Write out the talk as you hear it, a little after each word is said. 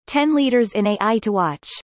10 leaders in AI to watch.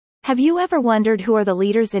 Have you ever wondered who are the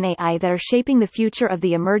leaders in AI that are shaping the future of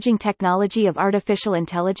the emerging technology of artificial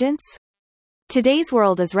intelligence? Today's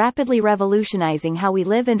world is rapidly revolutionizing how we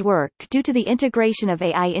live and work due to the integration of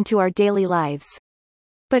AI into our daily lives.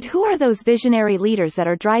 But who are those visionary leaders that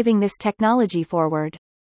are driving this technology forward?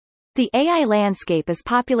 The AI landscape is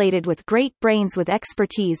populated with great brains with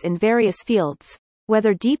expertise in various fields,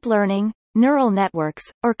 whether deep learning, neural networks,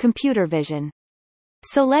 or computer vision.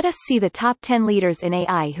 So let us see the top 10 leaders in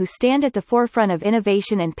AI who stand at the forefront of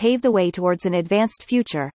innovation and pave the way towards an advanced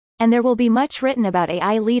future, and there will be much written about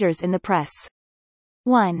AI leaders in the press.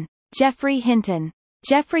 1. Geoffrey Hinton.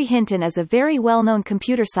 Geoffrey Hinton is a very well-known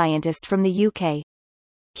computer scientist from the UK.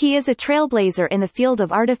 He is a trailblazer in the field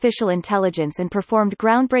of artificial intelligence and performed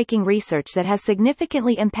groundbreaking research that has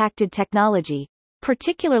significantly impacted technology,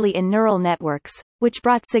 particularly in neural networks, which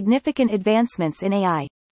brought significant advancements in AI.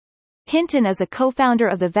 Hinton is a co-founder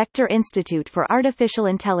of the Vector Institute for Artificial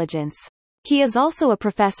Intelligence. He is also a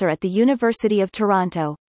professor at the University of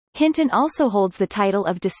Toronto. Hinton also holds the title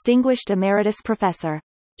of Distinguished Emeritus Professor.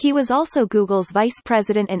 He was also Google's Vice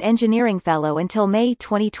President and Engineering Fellow until May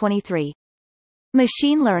 2023.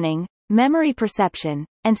 Machine learning, memory perception,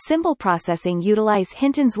 and symbol processing utilize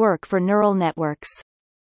Hinton's work for neural networks.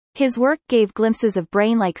 His work gave glimpses of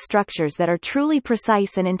brain-like structures that are truly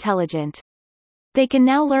precise and intelligent. They can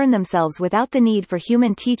now learn themselves without the need for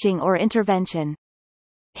human teaching or intervention.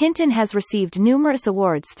 Hinton has received numerous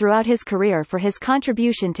awards throughout his career for his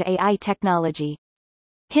contribution to AI technology.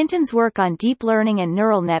 Hinton's work on deep learning and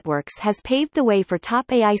neural networks has paved the way for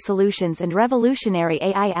top AI solutions and revolutionary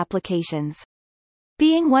AI applications.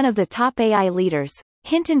 Being one of the top AI leaders,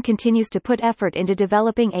 Hinton continues to put effort into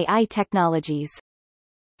developing AI technologies.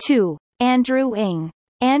 2. Andrew Ng.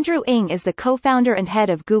 Andrew Ng is the co-founder and head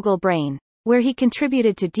of Google Brain, where he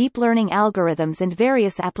contributed to deep learning algorithms and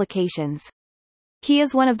various applications. He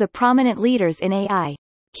is one of the prominent leaders in AI.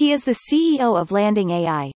 He is the CEO of Landing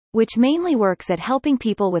AI, which mainly works at helping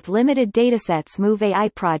people with limited datasets move AI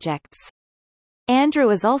projects. Andrew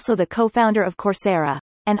is also the co-founder of Coursera,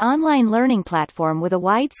 an online learning platform with a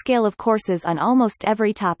wide scale of courses on almost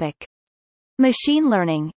every topic. Machine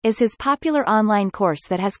Learning is his popular online course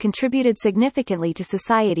that has contributed significantly to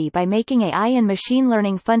society by making AI and machine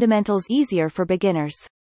learning fundamentals easier for beginners.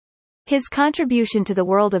 His contribution to the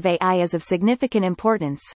world of AI is of significant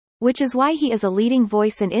importance, which is why he is a leading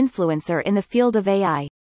voice and influencer in the field of AI.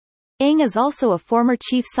 Ng is also a former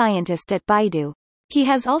chief scientist at Baidu. He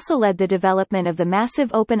has also led the development of the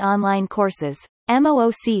massive open online courses,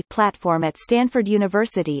 MOOC platform at Stanford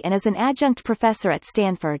University and is an adjunct professor at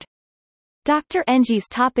Stanford. Dr. Ng's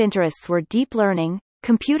top interests were deep learning,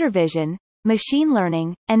 computer vision, machine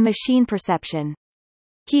learning, and machine perception.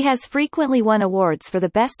 He has frequently won awards for the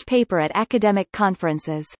best paper at academic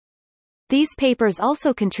conferences. These papers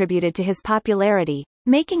also contributed to his popularity,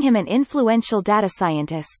 making him an influential data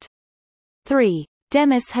scientist. 3.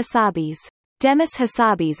 Demis Hassabis. Demis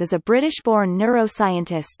Hassabis is a British-born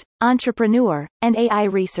neuroscientist, entrepreneur, and AI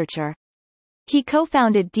researcher. He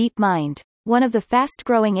co-founded DeepMind, one of the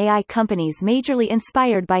fast-growing AI companies majorly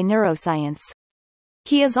inspired by neuroscience.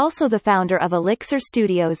 He is also the founder of Elixir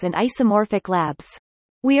Studios and Isomorphic Labs.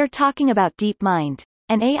 We are talking about DeepMind,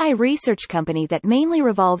 an AI research company that mainly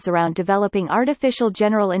revolves around developing artificial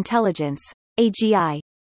general intelligence, AGI.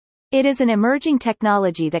 It is an emerging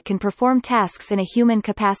technology that can perform tasks in a human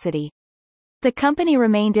capacity. The company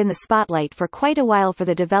remained in the spotlight for quite a while for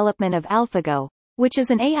the development of AlphaGo, which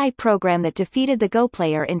is an AI program that defeated the Go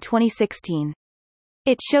player in 2016.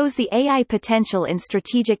 It shows the AI potential in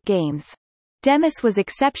strategic games. Demis was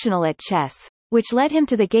exceptional at chess, which led him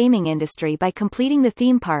to the gaming industry by completing the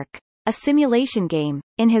Theme Park, a simulation game,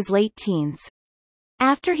 in his late teens.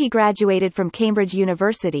 After he graduated from Cambridge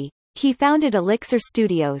University, he founded Elixir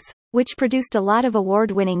Studios, which produced a lot of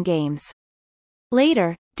award-winning games.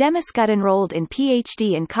 Later, Demis got enrolled in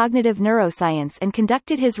PhD in cognitive neuroscience and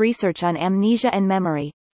conducted his research on amnesia and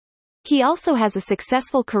memory. He also has a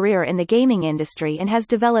successful career in the gaming industry and has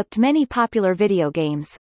developed many popular video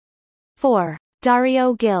games. 4.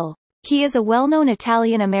 Dario Gil. He is a well-known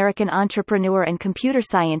Italian-American entrepreneur and computer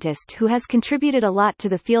scientist who has contributed a lot to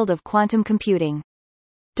the field of quantum computing.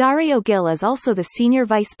 Dario Gil is also the Senior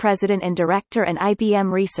Vice President and Director at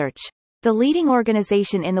IBM Research, the leading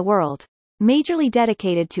organization in the world, majorly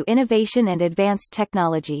dedicated to innovation and advanced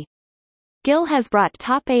technology. Gil has brought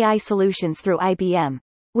top AI solutions through IBM,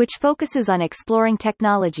 which focuses on exploring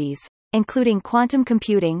technologies, including quantum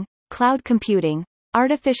computing, cloud computing,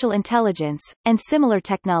 artificial intelligence, and similar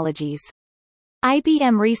technologies.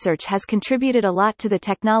 IBM Research has contributed a lot to the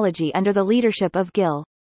technology under the leadership of Gil.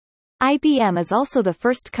 IBM is also the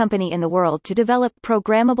first company in the world to develop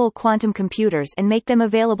programmable quantum computers and make them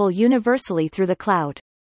available universally through the cloud.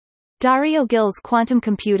 Dario Gil's quantum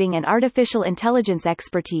computing and artificial intelligence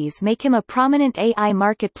expertise make him a prominent AI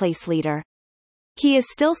marketplace leader. He is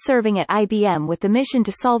still serving at IBM with the mission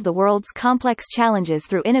to solve the world's complex challenges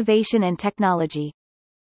through innovation and technology.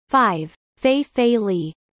 5. Fei-Fei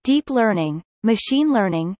Li. Deep learning, machine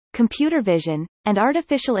learning, computer vision, and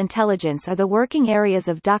artificial intelligence are the working areas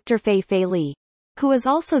of Dr. Fei-Fei Li, who is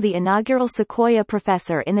also the inaugural Sequoia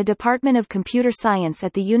Professor in the Department of Computer Science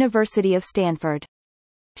at the University of Stanford.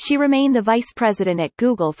 She remained the vice president at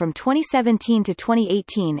Google from 2017 to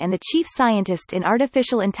 2018 and the chief scientist in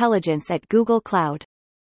artificial intelligence at Google Cloud.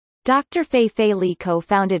 Dr. Fei-Fei Li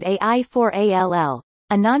co-founded AI4ALL,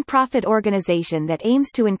 a nonprofit organization that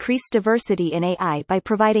aims to increase diversity in AI by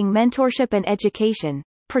providing mentorship and education,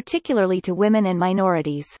 particularly to women and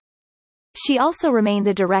minorities. She also remained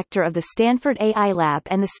the director of the Stanford AI Lab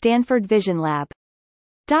and the Stanford Vision Lab.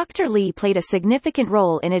 Dr. Li played a significant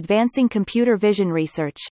role in advancing computer vision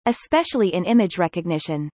research, especially in image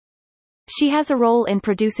recognition. She has a role in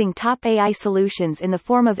producing top AI solutions in the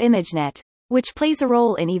form of ImageNet, which plays a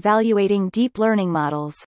role in evaluating deep learning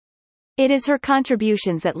models. It is her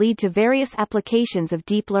contributions that lead to various applications of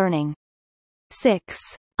deep learning. 6.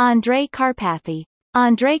 Andrej Karpathy.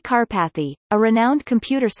 Andrej Karpathy, a renowned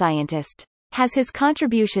computer scientist, has his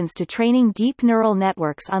contributions to training deep neural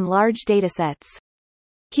networks on large datasets.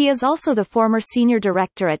 He is also the former senior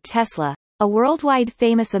director at Tesla, a worldwide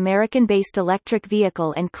famous American-based electric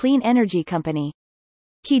vehicle and clean energy company.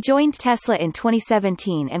 He joined Tesla in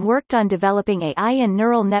 2017 and worked on developing AI and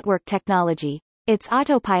neural network technology, its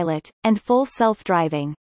autopilot, and full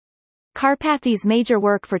self-driving. Karpathy's major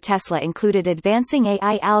work for Tesla included advancing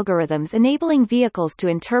AI algorithms enabling vehicles to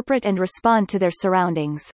interpret and respond to their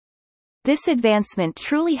surroundings. This advancement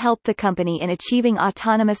truly helped the company in achieving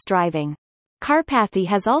autonomous driving. Karpathy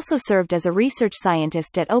has also served as a research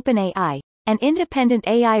scientist at OpenAI, an independent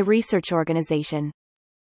AI research organization.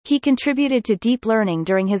 He contributed to deep learning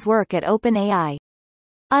during his work at OpenAI.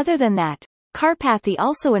 Other than that, Karpathy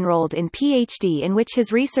also enrolled in PhD in which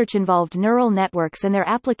his research involved neural networks and their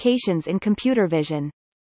applications in computer vision.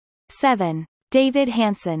 7. David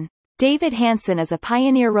Hanson. David Hanson is a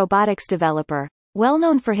pioneer robotics developer, well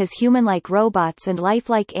known for his human-like robots and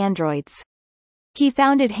lifelike androids. He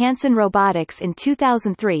founded Hanson Robotics in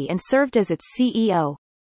 2003 and served as its CEO.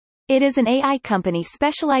 It is an AI company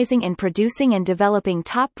specializing in producing and developing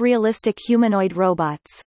top realistic humanoid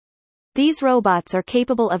robots. These robots are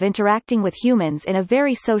capable of interacting with humans in a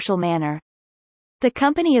very social manner. The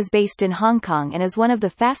company is based in Hong Kong and is one of the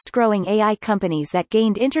fast-growing AI companies that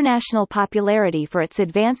gained international popularity for its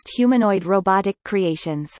advanced humanoid robotic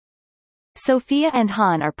creations. Sophia and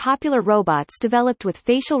Han are popular robots developed with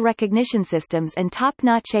facial recognition systems and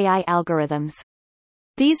top-notch AI algorithms.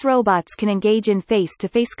 These robots can engage in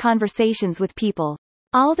face-to-face conversations with people.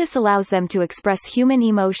 All this allows them to express human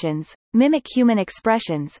emotions, mimic human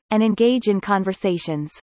expressions, and engage in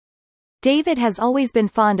conversations. David has always been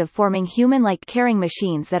fond of forming human-like caring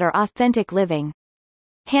machines that are authentic living.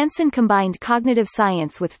 Hanson combined cognitive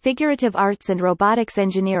science with figurative arts and robotics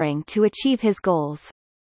engineering to achieve his goals.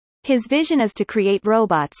 His vision is to create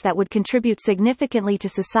robots that would contribute significantly to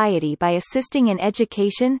society by assisting in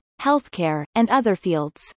education, healthcare, and other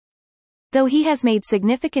fields. Though he has made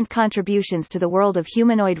significant contributions to the world of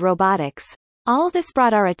humanoid robotics, all this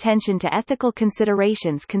brought our attention to ethical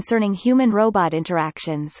considerations concerning human-robot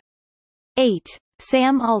interactions. 8.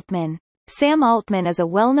 Sam Altman. Sam Altman is a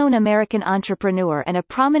well-known American entrepreneur and a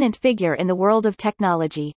prominent figure in the world of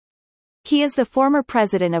technology. He is the former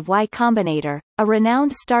president of Y Combinator, a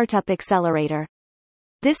renowned startup accelerator.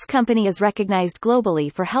 This company is recognized globally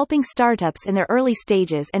for helping startups in their early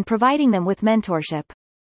stages and providing them with mentorship.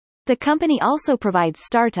 The company also provides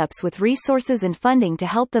startups with resources and funding to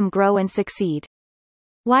help them grow and succeed.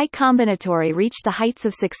 Y Combinator reached the heights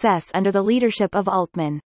of success under the leadership of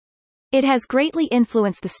Altman. It has greatly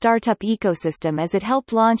influenced the startup ecosystem as it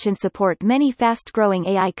helped launch and support many fast-growing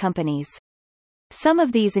AI companies. Some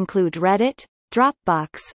of these include Reddit,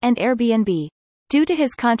 Dropbox, and Airbnb. Due to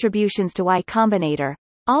his contributions to Y Combinator,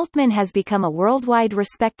 Altman has become a worldwide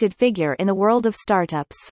respected figure in the world of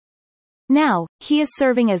startups. Now, he is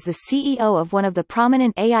serving as the CEO of one of the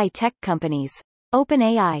prominent AI tech companies,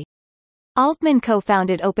 OpenAI. Altman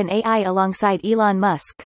co-founded OpenAI alongside Elon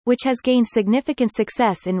Musk, which has gained significant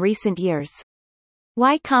success in recent years.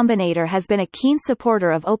 Y Combinator has been a keen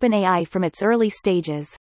supporter of OpenAI from its early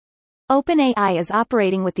stages. OpenAI is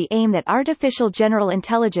operating with the aim that artificial general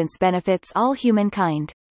intelligence benefits all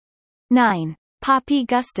humankind. 9. Poppy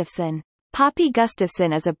Gustafson. Poppy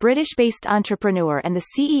Gustafson is a British-based entrepreneur and the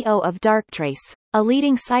CEO of Darktrace, a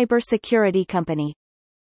leading cybersecurity company.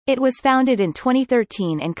 It was founded in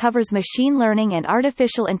 2013 and covers machine learning and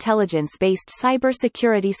artificial intelligence-based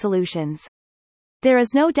cybersecurity solutions. There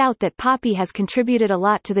is no doubt that Poppy has contributed a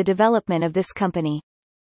lot to the development of this company.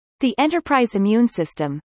 The Enterprise Immune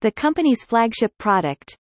System, the company's flagship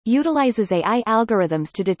product, utilizes AI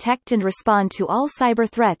algorithms to detect and respond to all cyber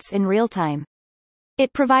threats in real time.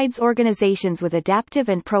 It provides organizations with adaptive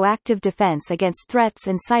and proactive defense against threats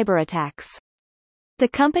and cyber attacks. The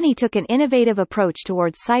company took an innovative approach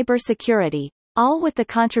towards cybersecurity, all with the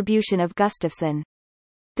contribution of Gustafson.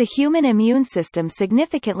 The human immune system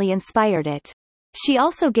significantly inspired it. She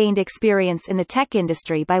also gained experience in the tech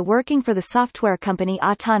industry by working for the software company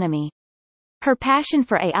Autonomy. Her passion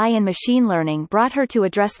for AI and machine learning brought her to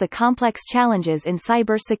address the complex challenges in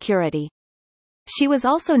cybersecurity. She was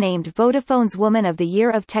also named Vodafone's Woman of the Year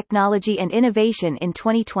of Technology and Innovation in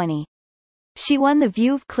 2020. She won the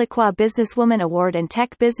Veuve Clicquot Businesswoman Award and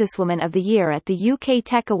Tech Businesswoman of the Year at the UK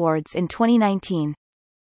Tech Awards in 2019.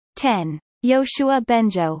 10. Yoshua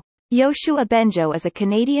Bengio. Yoshua Bengio is a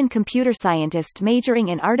Canadian computer scientist majoring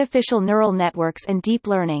in artificial neural networks and deep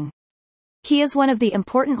learning. He is one of the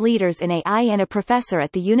important leaders in AI and a professor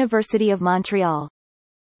at the University of Montreal.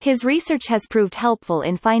 His research has proved helpful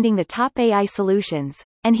in finding the top AI solutions,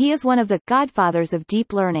 and he is one of the godfathers of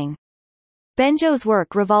deep learning. Bengio's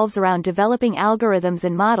work revolves around developing algorithms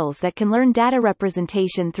and models that can learn data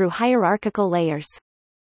representation through hierarchical layers.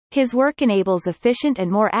 His work enables efficient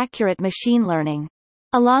and more accurate machine learning.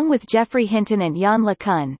 Along with Geoffrey Hinton and Yann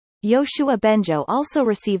LeCun, Yoshua Bengio also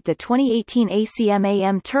received the 2018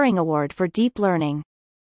 ACM/AM Turing Award for Deep Learning.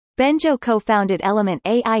 Bengio co-founded Element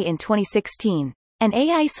AI in 2016, an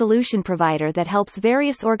AI solution provider that helps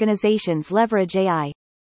various organizations leverage AI.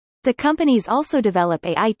 The companies also develop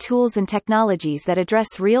AI tools and technologies that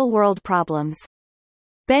address real-world problems.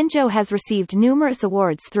 Bengio has received numerous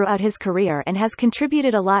awards throughout his career and has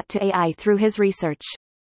contributed a lot to AI through his research.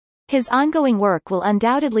 His ongoing work will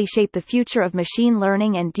undoubtedly shape the future of machine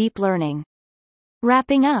learning and deep learning.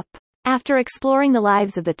 Wrapping up. After exploring the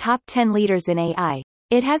lives of the top 10 leaders in AI,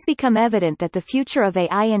 it has become evident that the future of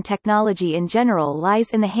AI and technology in general lies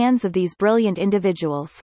in the hands of these brilliant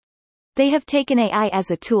individuals. They have taken AI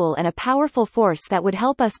as a tool and a powerful force that would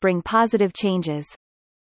help us bring positive changes.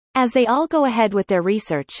 As they all go ahead with their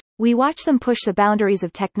research, we watch them push the boundaries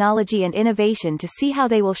of technology and innovation to see how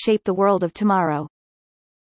they will shape the world of tomorrow.